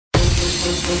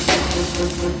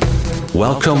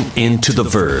Welcome into The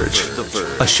Verge,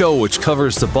 a show which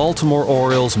covers the Baltimore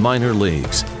Orioles minor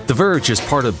leagues. The Verge is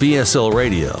part of BSL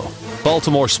Radio.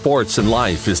 Baltimore Sports and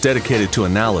Life is dedicated to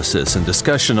analysis and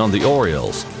discussion on the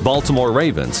Orioles, Baltimore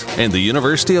Ravens, and the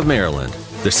University of Maryland.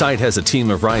 The site has a team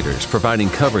of writers providing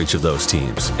coverage of those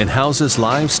teams and houses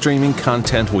live streaming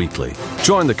content weekly.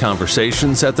 Join the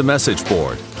conversations at the message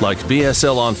board, like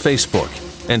BSL on Facebook,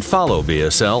 and follow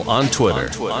BSL on Twitter.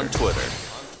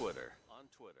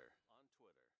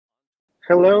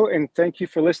 Hello, and thank you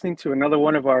for listening to another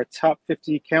one of our Top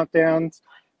 50 Countdowns.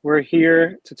 We're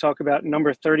here to talk about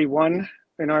number 31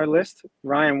 in our list,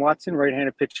 Ryan Watson,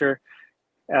 right-handed pitcher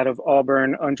out of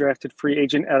Auburn, undrafted free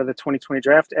agent out of the 2020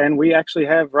 draft. And we actually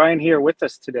have Ryan here with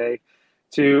us today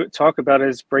to talk about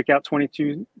his breakout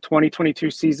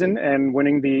 2022 season and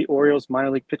winning the Orioles minor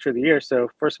league pitcher of the year. So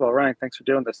first of all, Ryan, thanks for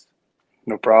doing this.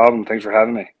 No problem. Thanks for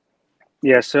having me.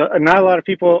 Yeah, so not a lot of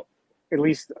people, at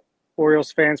least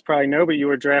Orioles fans probably know, but you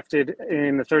were drafted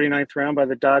in the 39th round by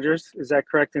the Dodgers. Is that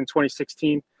correct, in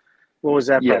 2016? What was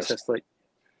that process like?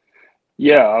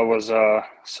 Yeah, I was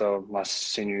so my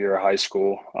senior year of high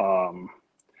school,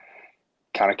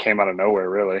 kind of came out of nowhere,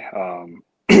 really.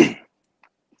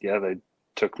 Yeah, they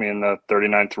took me in the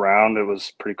 39th round. It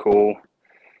was pretty cool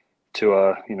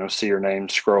to see your name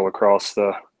scroll across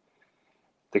the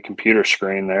computer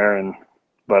screen there,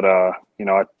 but I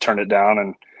turned it down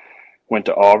and went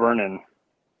to Auburn, and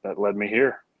that led me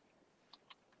here.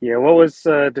 Yeah, what was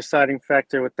the deciding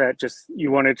factor with that? Just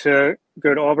you wanted to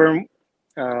go to Auburn,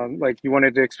 like you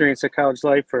wanted to experience a college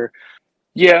life, or?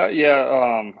 Yeah.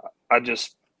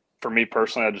 For me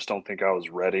personally, I just don't think I was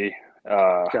ready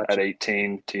Gotcha. at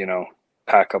 18 to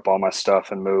pack up all my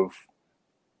stuff and move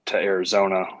to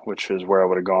Arizona, which is where I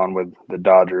would have gone with the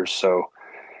Dodgers. So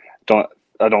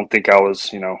I don't think I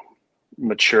was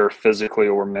mature physically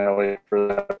or mentally for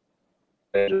that.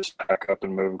 I just pack up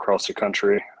and move across the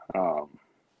country.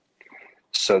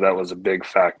 So that was a big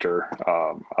factor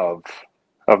of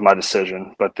my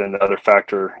decision. But then the other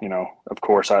factor, of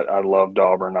course, I loved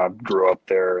Auburn. I grew up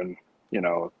there, and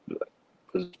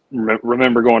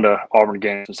remember going to Auburn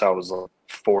games since I was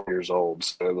 4 years old.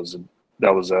 So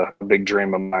that was a big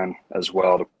dream of mine as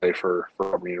well, to play for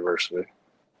Auburn University.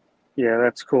 Yeah,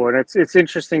 that's cool. And it's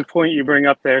interesting point you bring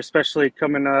up there, especially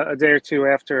coming a day or two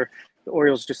after the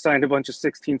Orioles just signed a bunch of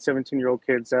 16, 17-year-old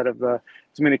kids out of the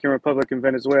Dominican Republic and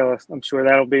Venezuela. I'm sure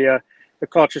that'll be a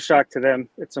culture shock to them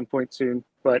at some point soon.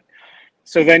 But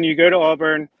so then you go to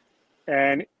Auburn,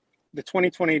 and the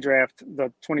 2020 draft, the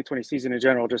 2020 season in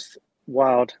general, just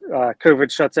wild.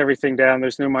 COVID shuts everything down.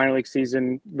 There's no minor league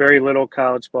season, very little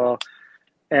college ball,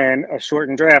 and a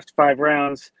shortened draft, 5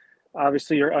 rounds.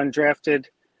 Obviously, you're undrafted.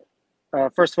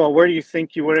 First of all, where do you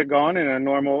think you would have gone in a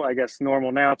normal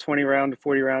now, 20-round to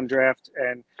 40-round draft?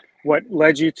 And what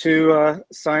led you to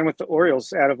sign with the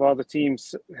Orioles out of all the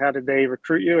teams? How did they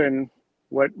recruit you, and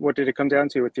what did it come down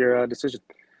to with your decision?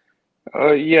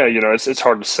 Yeah, it's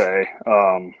hard to say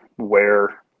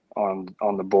where on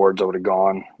the boards I would have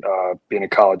gone. Being a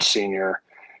college senior,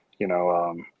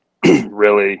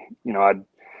 really, I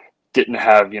didn't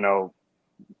have,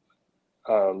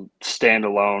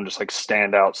 standalone, just like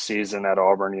standout season at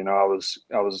Auburn. I was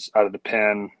out of the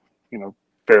pen,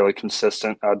 fairly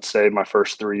consistent, I'd say, my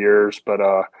first 3 years. But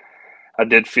I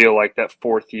did feel like that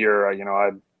 4th year,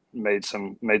 I made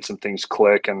some things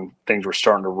click, and things were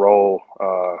starting to roll.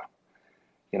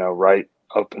 Right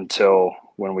up until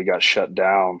when we got shut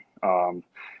down.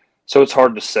 So it's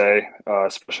hard to say,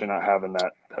 especially not having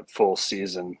that full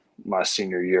season my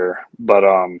senior year. But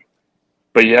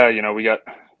yeah, we got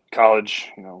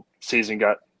college, season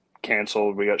got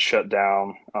canceled. We got shut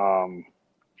down.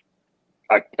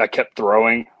 I kept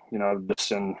throwing,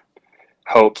 just in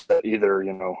hopes that either,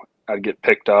 I'd get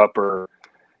picked up or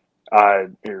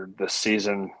the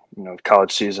season,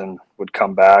 college season would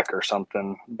come back or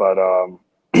something. But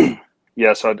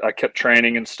yeah, so I kept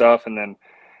training and stuff. And then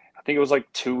I think it was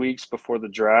like 2 weeks before the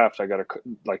draft, I got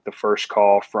the first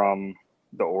call from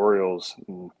the Orioles.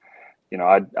 And,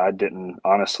 I didn't,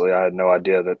 honestly, I had no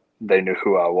idea that they knew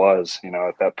who I was,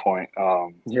 at that point.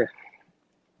 Yeah.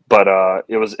 But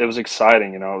it was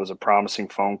exciting, it was a promising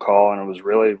phone call, and it was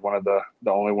really one of the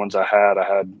only ones I had. I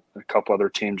had a couple other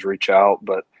teams reach out,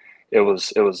 but it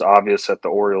was obvious that the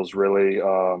Orioles really,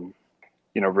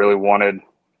 really wanted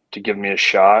to give me a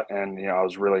shot. And, I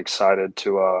was really excited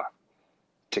to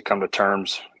come to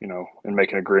terms, and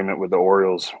make an agreement with the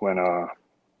Orioles when,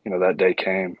 that day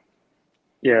came.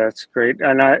 Yeah, that's great.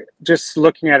 And just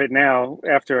looking at it now,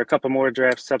 after a couple more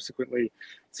drafts subsequently, it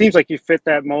seems like you fit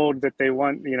that mold that they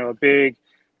want, a big,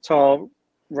 tall,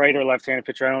 right or left-handed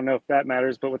pitcher. I don't know if that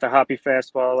matters, but with the hoppy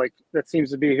fastball, like that seems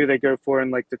to be who they go for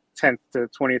in like the 10th to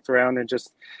 20th round, and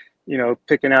just, you know,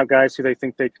 picking out guys who they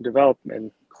think they can develop. And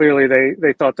clearly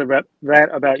they thought that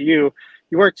about you.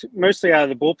 You worked mostly out of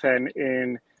the bullpen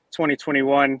in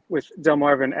 2021 with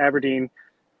Delmarva Aberdeen,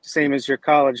 same as your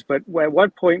college. But at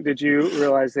what point did you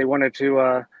realize they wanted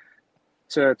to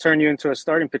turn you into a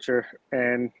starting pitcher?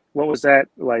 And what was that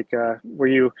like? Were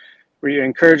you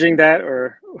encouraging that,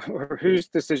 or whose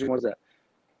decision was that?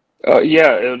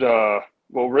 Yeah,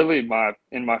 well, really,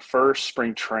 in my first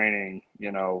spring training,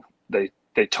 you know,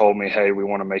 they told me, hey, we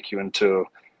want to make you into,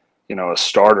 you know, a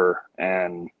starter,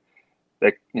 and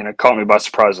they, you know, caught me by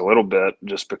surprise a little bit,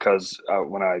 just because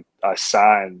when I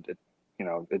signed, you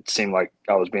know, it seemed like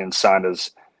I was being signed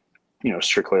as, you know,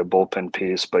 strictly a bullpen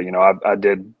piece, but you know, I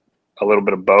did a little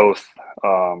bit of both.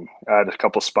 I had a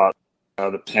couple spots out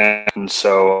of the pen, and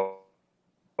so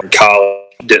in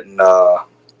college didn't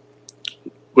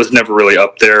was never really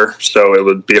up there, so it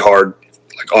would be hard,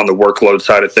 like on the workload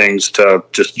side of things, to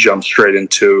just jump straight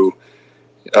into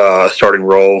a starting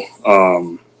role,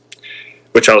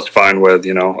 which I was fine with.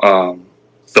 You know,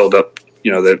 build up.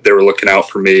 You know, they were looking out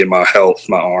for me and my health,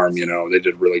 my arm. You know, they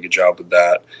did a really good job with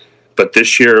that. But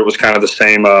this year it was kind of the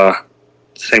same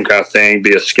kind of thing.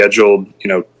 Be a scheduled, you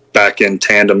know, back end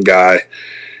tandem guy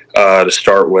to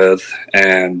start with,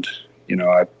 and you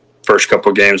know, first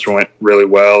couple of games went really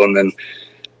well, and then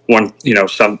you know,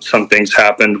 some things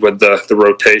happened with the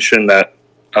rotation that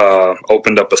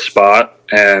opened up a spot,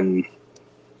 and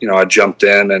you know, I jumped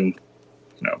in, and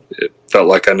you know, it felt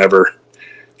like I never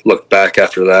looked back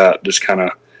after that. Just kind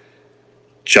of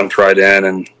jumped right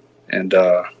in and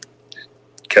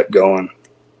kept going.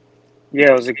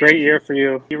 Yeah, it was a great year for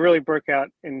you. You really broke out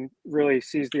and really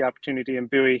seized the opportunity in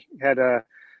Bowie. Had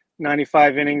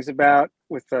 95 innings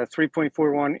with a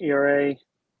 3.41 ERA.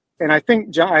 And I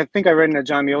think I read in a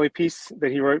John Mioli piece that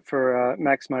he wrote for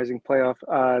Maximizing Playoff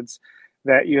Odds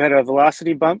that you had a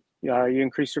velocity bump. You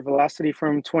increased your velocity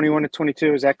from 21 to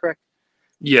 22. Is that correct?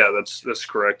 Yeah, that's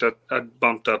correct. I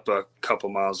bumped up a couple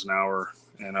miles an hour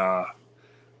in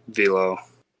velo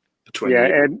between.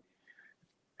 Yeah,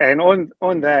 and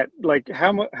on that, like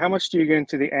how much do you get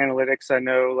into the analytics? I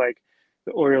know like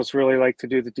the Orioles really like to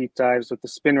do the deep dives with the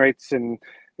spin rates and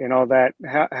all that.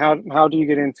 How do you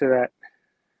get into that?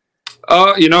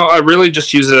 You know, I really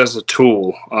just use it as a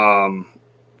tool.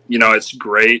 You know, it's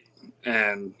great,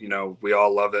 and you know, we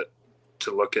all love it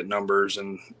to look at numbers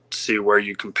and see where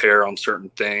you compare on certain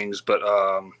things. But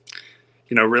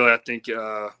you know, really, I think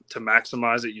to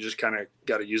maximize it, you just kind of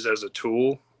got to use it as a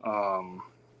tool,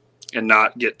 and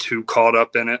not get too caught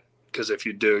up in it. Because if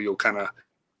you do, you'll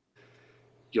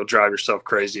drive yourself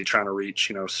crazy trying to reach,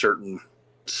 you know, certain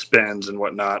spins and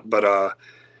whatnot. But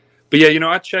yeah, you know,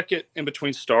 I check it in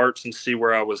between starts and see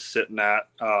where I was sitting at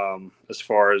as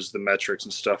far as the metrics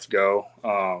and stuff go.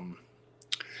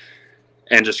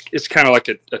 And just it's kind of like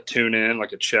a tune in,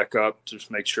 like a checkup, to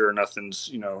just make sure nothing's,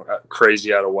 you know,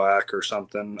 crazy out of whack or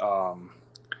something.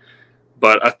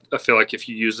 But I feel like if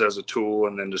you use it as a tool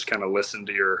and then just kind of listen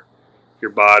to your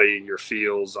body, your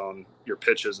feels on your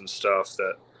pitches and stuff,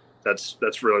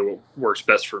 that's really what works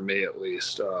best for me, at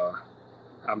least.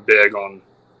 I'm big on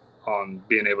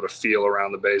being able to feel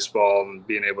around the baseball and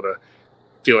being able to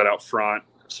feel it out front,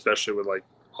 especially with like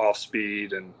off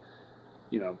speed and,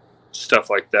 you know, stuff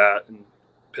like that and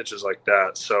pitches like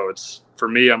that. So it's, for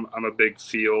me, I'm a big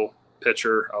feel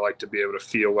pitcher. I like to be able to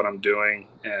feel what I'm doing.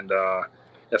 And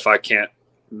if I can't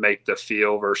make the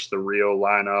feel versus the real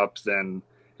line up, then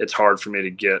it's hard for me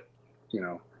to get, you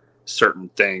know, certain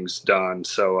things done.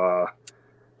 So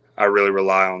I really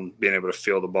rely on being able to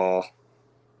feel the ball.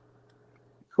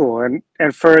 Cool.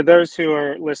 And for those who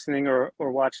are listening or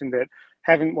watching that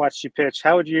haven't watched you pitch,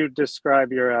 how would you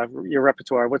describe your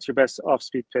repertoire? What's your best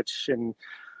off-speed pitch, and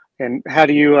how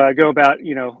do you go about,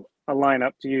 you know, a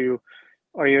lineup?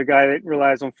 Are you a guy that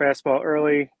relies on fastball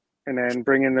early and then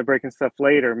bring in the breaking stuff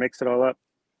late, or mix it all up?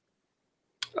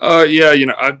 Yeah, you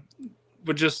know, I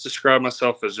would just describe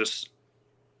myself as just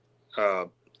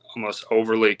almost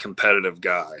overly competitive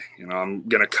guy. You know, I'm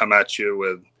gonna come at you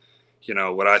with, you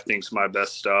know, what I think is my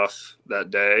best stuff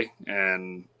that day,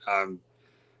 and I'm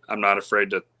not afraid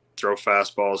to throw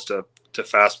fastballs to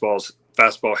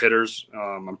fastball hitters.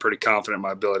 I'm pretty confident in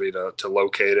my ability to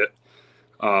locate it.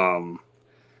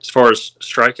 As far as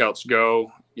strikeouts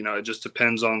go, you know, it just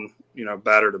depends on, you know,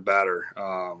 batter to batter.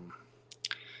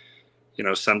 You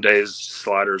know, some days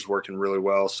slider's working really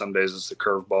well, some days it's the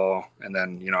curveball, and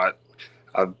then, you know,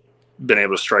 I've been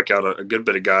able to strike out a good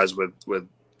bit of guys with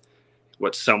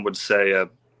what some would say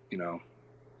you know,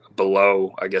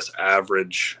 below, I guess,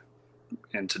 average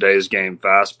in today's game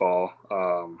fastball.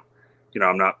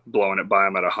 I'm not blowing it by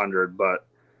him at 100, but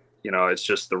it's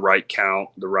just the right count,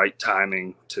 the right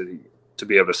timing to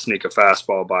be able to sneak a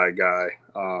fastball by a guy.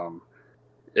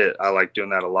 I like doing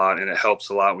that a lot, and it helps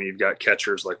a lot when you've got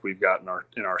catchers like we've got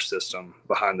in our system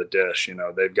behind the dish.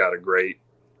 They've got a great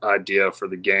idea for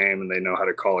the game, and they know how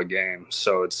to call a game.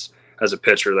 So it's, as a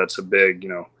pitcher, that's a big,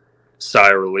 sigh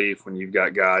of relief when you've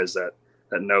got guys that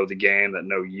know the game, that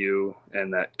know you,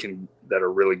 and that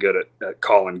are really good at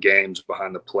calling games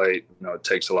behind the plate. It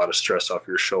takes a lot of stress off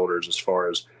your shoulders as far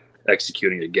as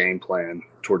executing a game plan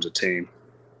towards a team.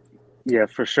 Yeah,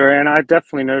 for sure. And I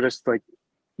definitely noticed, like,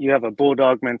 you have a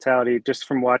bulldog mentality just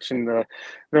from watching the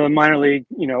minor league,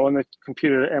 on the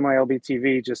computer, MILB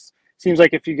TV. Just seems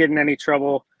like if you get in any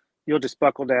trouble, you'll just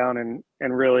buckle down and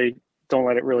really don't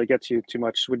let it really get to you too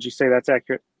much. Would you say that's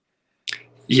accurate?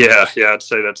 Yeah, I'd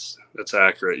say that's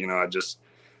accurate.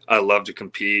 I love to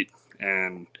compete,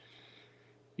 and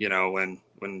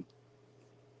when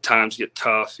times get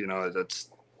tough,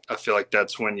 I feel like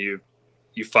that's when you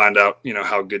find out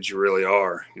how good you really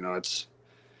are.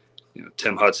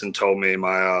 Tim Hudson told me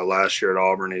my last year at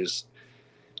Auburn, we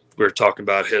were talking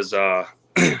about his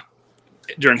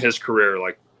during his career,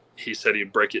 like he said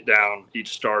he'd break it down each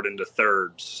start into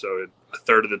thirds. So a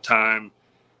third of the time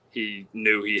he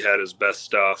knew he had his best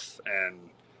stuff and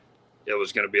it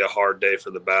was going to be a hard day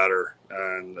for the batter.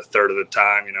 And a third of the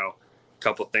time, a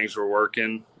couple of things were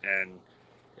working and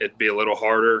it'd be a little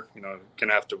harder,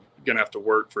 gonna have to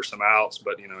work for some outs,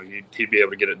 but he'd be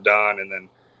able to get it done. And then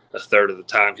a third of the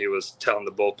time he was telling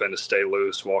the bullpen to stay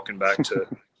loose, walking back to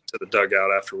the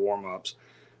dugout after warm-ups.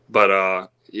 But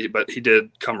he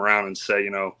did come around and say,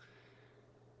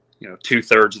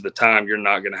 2/3 of the time you're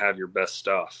not going to have your best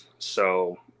stuff.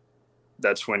 So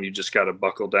that's when you just got to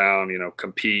buckle down,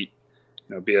 compete,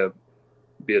 be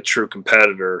a true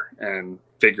competitor and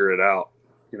figure it out,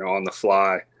 on the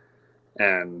fly,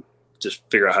 and just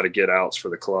figure out how to get outs for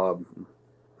the club,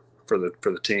 for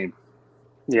the team.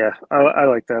 Yeah, I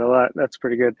like that a lot. That's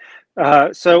pretty good.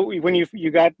 So when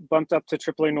you got bumped up to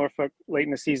AAA Norfolk late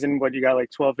in the season, you got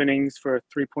like 12 innings for a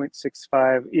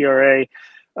 3.65 ERA.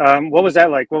 What was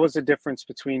that like? What was the difference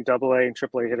between AA and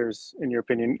AAA hitters, in your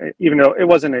opinion, even though it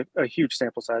wasn't a huge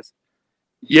sample size?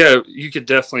 Yeah, you could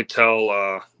definitely tell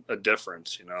a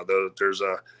difference. There's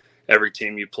every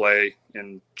team you play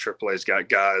in AAA's got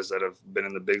guys that have been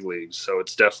in the big leagues. So it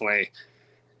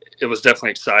was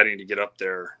definitely exciting to get up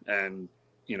there and,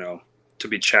 to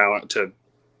be challenged, to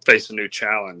face a new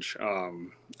challenge.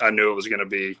 I knew it was going to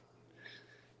be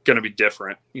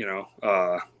different,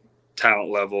 talent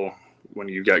level, when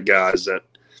you got guys that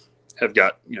have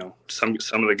got, some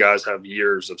of the guys have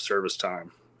years of service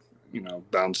time,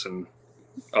 bouncing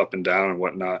up and down and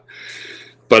whatnot.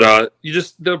 But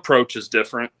the approach is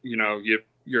different.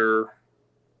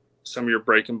 Some of your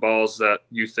breaking balls that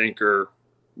you think are,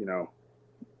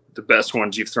 the best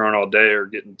ones you've thrown all day are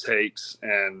getting takes,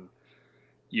 and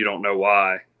you don't know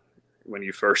why when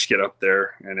you first get up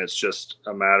there. And it's just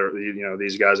a matter of,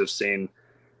 these guys have seen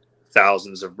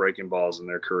thousands of breaking balls in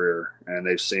their career, and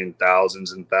they've seen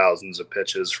thousands and thousands of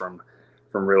pitches from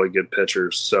really good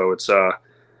pitchers. So it's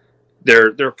their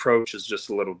approach is just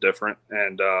a little different,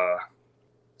 and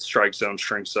strike zone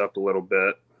shrinks up a little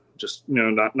bit, just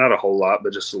not a whole lot,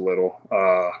 but just a little.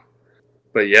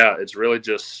 But yeah, it's really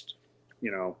just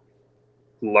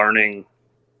learning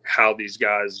how these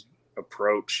guys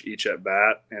approach each at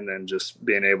bat, and then just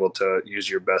being able to use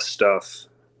your best stuff,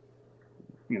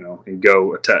 and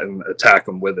go attack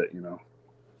them with it,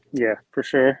 Yeah, for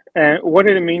sure. And what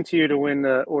did it mean to you to win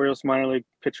the Orioles minor league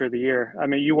pitcher of the year? I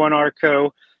mean, you won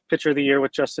ARCO pitcher of the year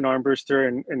with Justin Armbruster,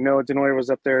 and Noah Denoyer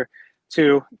was up there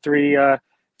too. Three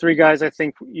guys I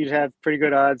think you'd have pretty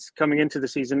good odds coming into the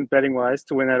season, betting wise,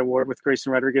 to win that award with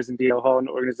Grayson Rodriguez and DL Hall in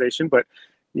the organization. But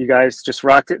you guys just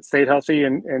rocked it, stayed healthy,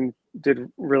 and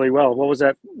did really well. What was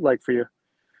that like for you?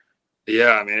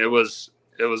 Yeah, I mean, it was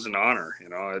an honor.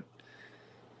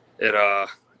 It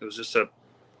was just a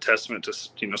testament to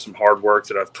some hard work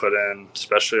that I've put in,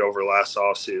 especially over last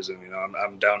off season.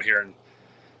 I'm down here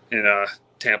in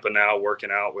Tampa now, working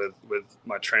out with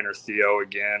my trainer Theo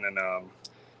again, and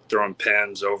throwing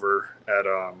pins over at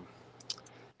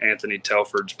Anthony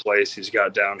Telford's place he's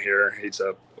got down here. He's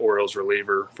a Orioles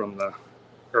reliever from the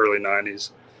early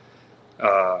 90s.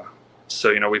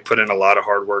 So we put in a lot of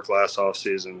hard work last off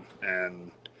season,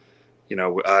 and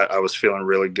I was feeling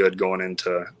really good going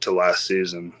into last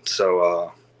season.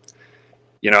 So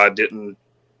I didn't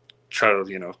try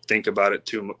to think about it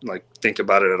think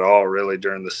about it at all really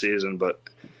during the season, but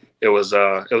it was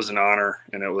an honor,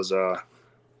 and it was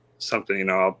something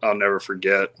I'll never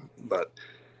forget. But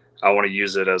I want to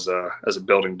use it as a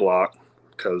building block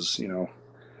because,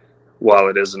 while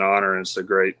it is an honor and it's a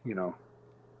great,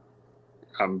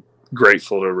 I'm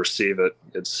grateful to receive it.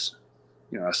 It's,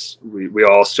 we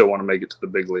all still want to make it to the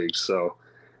big leagues. So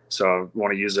I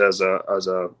want to use it as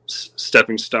a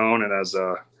stepping stone and as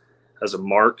a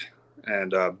mark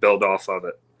and build off of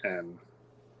it and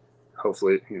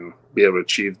hopefully, be able to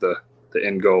achieve the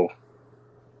end goal.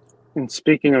 And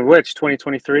speaking of which,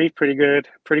 2023, pretty good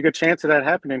chance of that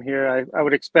happening here. I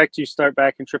would expect you start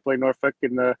back in AAA Norfolk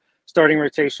in the starting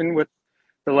rotation with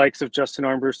the likes of Justin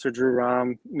Armbruster, Drew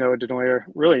Rom, Noah Denoyer.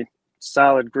 Really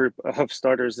solid group of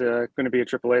starters going to be at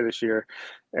AAA this year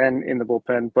and in the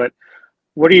bullpen. But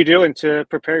what are you doing to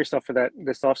prepare yourself for that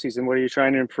this offseason? What are you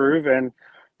trying to improve?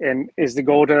 And is the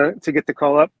goal to get the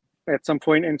call up at some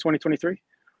point in 2023?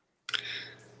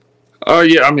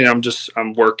 Yeah, I mean,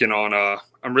 I'm working on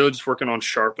I'm really just working on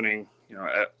sharpening,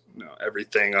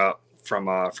 everything up from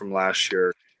last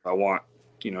year. I want,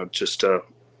 just to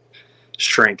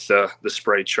shrink the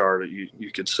spray chart,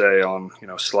 you could say, on,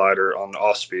 slider, on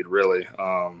off speed, really.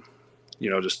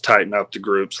 Just tighten up the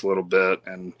groups a little bit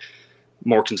and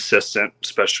more consistent,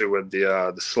 especially with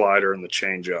the slider and the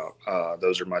changeup.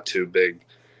 Those are my two big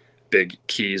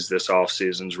keys this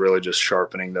offseason, is really just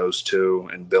sharpening those two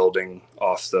and building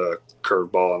off the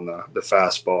curveball and the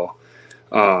fastball.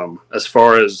 As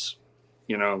far as,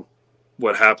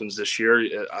 what happens this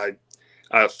year, I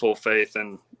have full faith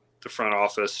in the front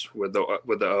office with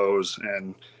the O's,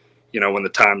 and, when the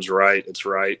time's right, it's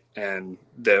right. And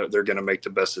they're going to make the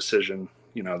best decision,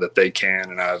 that they can.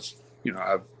 And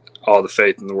I've all the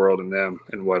faith in the world in them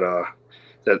and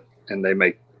and they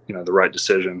make, the right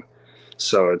decision.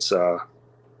 So it's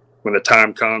when the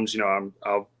time comes,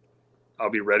 I'll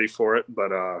be ready for it.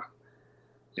 But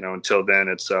until then,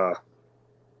 it's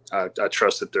I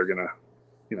trust that they're gonna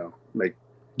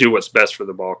do what's best for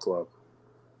the ball club.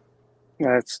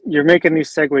 You're making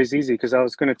these segues easy, because I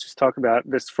was going to just talk about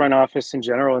this front office in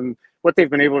general and what they've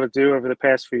been able to do over the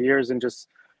past few years and just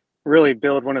really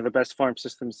build one of the best farm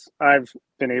systems I've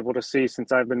been able to see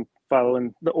since I've been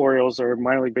following the Orioles or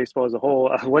minor league baseball as a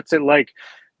whole. What's it like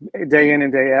day in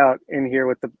and day out in here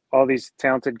with all these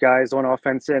talented guys on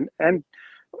offense and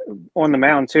on the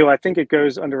mound too? I think it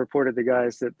goes underreported, the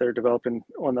guys that they're developing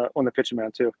on the pitching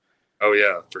mound too. Oh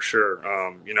yeah, for sure.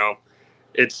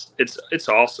 It's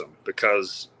awesome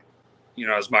because,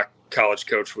 as my college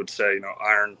coach would say,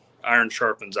 iron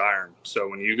sharpens iron. So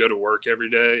when you go to work every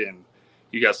day and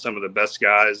you got some of the best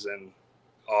guys in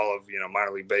all of,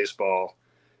 minor league baseball,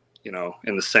 in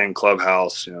the same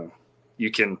clubhouse,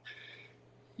 you can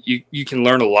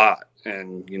learn a lot.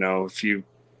 And, if you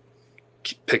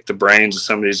pick the brains of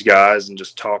some of these guys and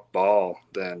just talk ball,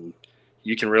 then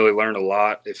you can really learn a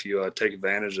lot if you take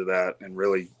advantage of that and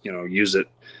really, use it,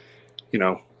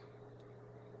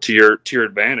 to your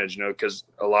advantage, because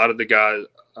a lot of the guys,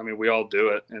 I mean, we all do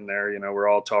it in there, we're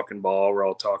all talking ball, we're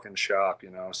all talking shop,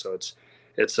 so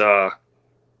it's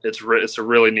a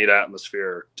really neat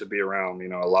atmosphere to be around,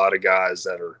 a lot of guys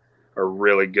that are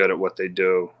really good at what they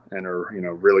do and are,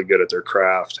 really good at their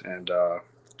craft, and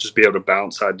just be able to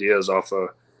bounce ideas off of,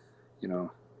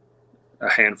 a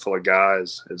handful of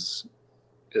guys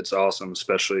it's awesome,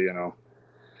 especially,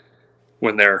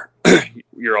 when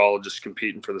you're all just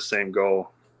competing for the same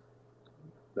goal.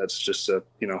 That's just to,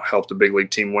 help the big league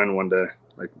team win one day,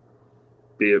 like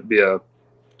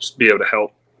just be able to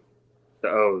help the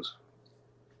O's.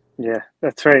 Yeah,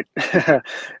 that's right. The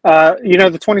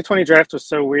 2020 draft was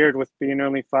so weird with being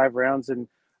only 5 rounds and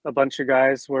a bunch of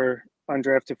guys were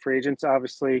undrafted free agents.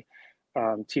 Obviously,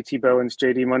 T.T. Bowens,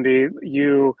 J.D. Mundy,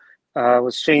 you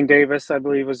was Shane Davis, I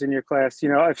believe, was in your class.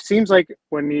 It seems like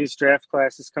when these draft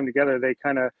classes come together, they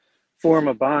kind of form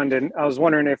a bond. And I was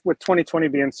wondering if, with 2020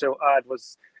 being so odd,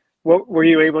 were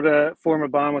you able to form a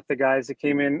bond with the guys that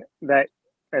came in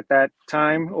at that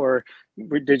time, or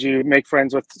did you make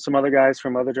friends with some other guys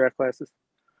from other draft classes?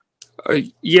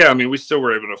 Yeah, I mean, we still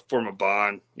were able to form a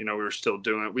bond. We were still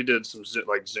doing it. We did some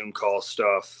Zoom call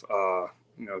stuff,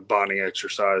 bonding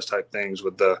exercise type things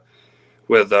with the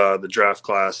draft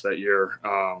class that year,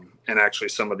 and actually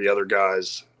some of the other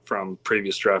guys from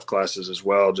previous draft classes as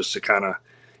well, just to kind of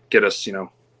get us,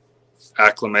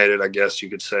 acclimated, I guess you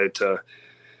could say, to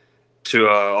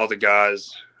all the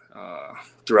guys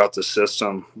throughout the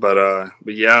system. But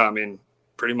yeah, I mean,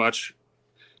 pretty much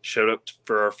showed up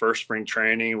for our first spring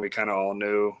training. We kind of all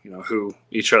knew, who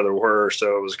each other were.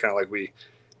 So it was kind of like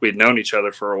we'd known each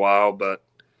other for a while, but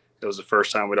it was the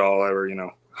first time we'd all ever,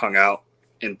 hung out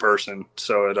in person.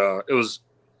 So it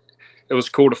was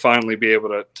cool to finally be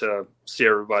able to see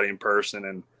everybody in person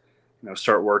and,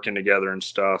 start working together and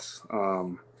stuff.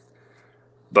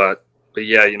 But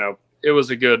yeah, it was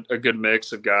a good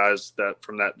mix of guys that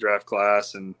from that draft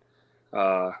class, and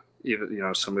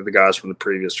even some of the guys from the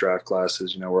previous draft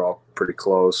classes. We're all pretty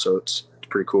close, so it's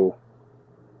pretty cool.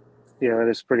 Yeah, that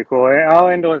is pretty cool. I'll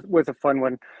end with a fun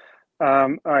one.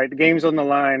 All right, the game's on the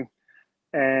line,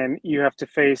 and you have to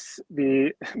face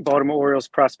the Baltimore Orioles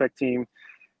prospect team.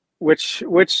 What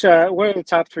are the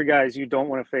top 3 guys you don't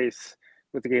want to face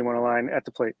with the game on the line at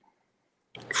the plate?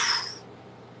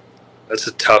 That's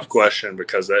a tough question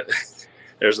because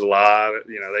there's a lot of,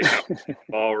 they can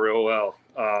ball real well.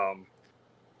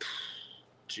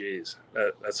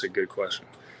 That's a good question.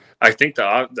 I think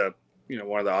the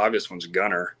one of the obvious ones,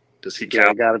 Gunnar. Does he count?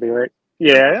 Yeah, got to be right.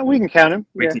 Yeah, we can count him.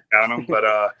 We can count him, but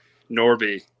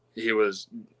Norby, he was.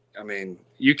 I mean,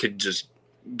 you could just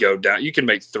go down. You can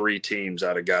make 3 teams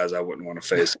out of guys I wouldn't want to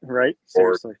face. Right.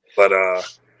 Seriously. But I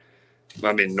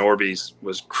mean, Norby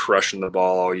was crushing the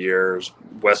ball all year.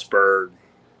 Westberg,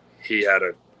 he had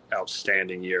an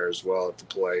outstanding year as well at the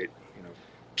plate.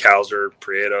 Cowser,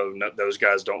 Prieto, those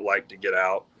guys don't like to get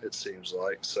out, it seems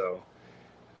like. So,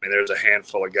 I mean, there's a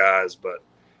handful of guys, but,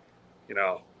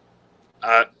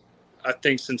 I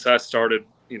think since I started,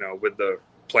 with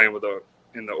playing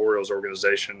in the Orioles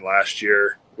organization last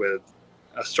year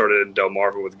I started in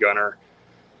Delmarva with Gunnar,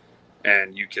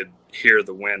 and you could hear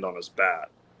the wind on his bat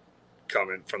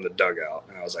coming from the dugout.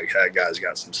 And I was like, hey, that guy's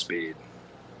got some speed,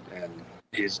 and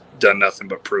he's done nothing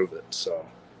but prove it. So.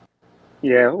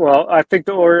 Yeah, well, I think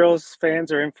the Orioles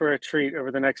fans are in for a treat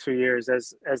over the next few years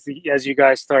as you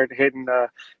guys start hitting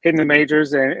the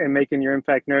majors and making your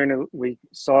impact known. We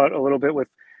saw it a little bit with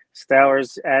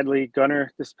Stowers, Adley,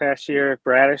 Gunnar this past year.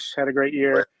 Bradish had a great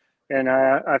year, and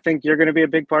I think you're going to be a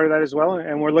big part of that as well.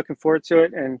 And we're looking forward to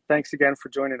it. And thanks again for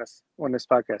joining us on this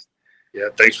podcast. Yeah,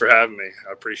 thanks for having me.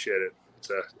 I appreciate it.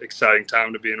 It's an exciting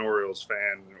time to be an Orioles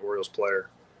fan and Orioles player.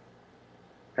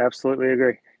 Absolutely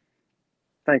agree.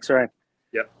 Thanks, Ryan.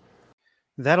 Yep.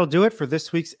 That'll do it for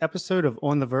this week's episode of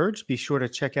On the Verge. Be sure to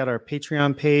check out our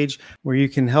Patreon page where you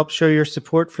can help show your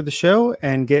support for the show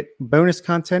and get bonus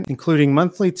content, including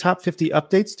monthly top 50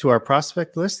 updates to our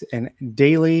prospect list and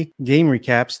daily game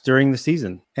recaps during the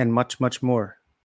season, and much, much more.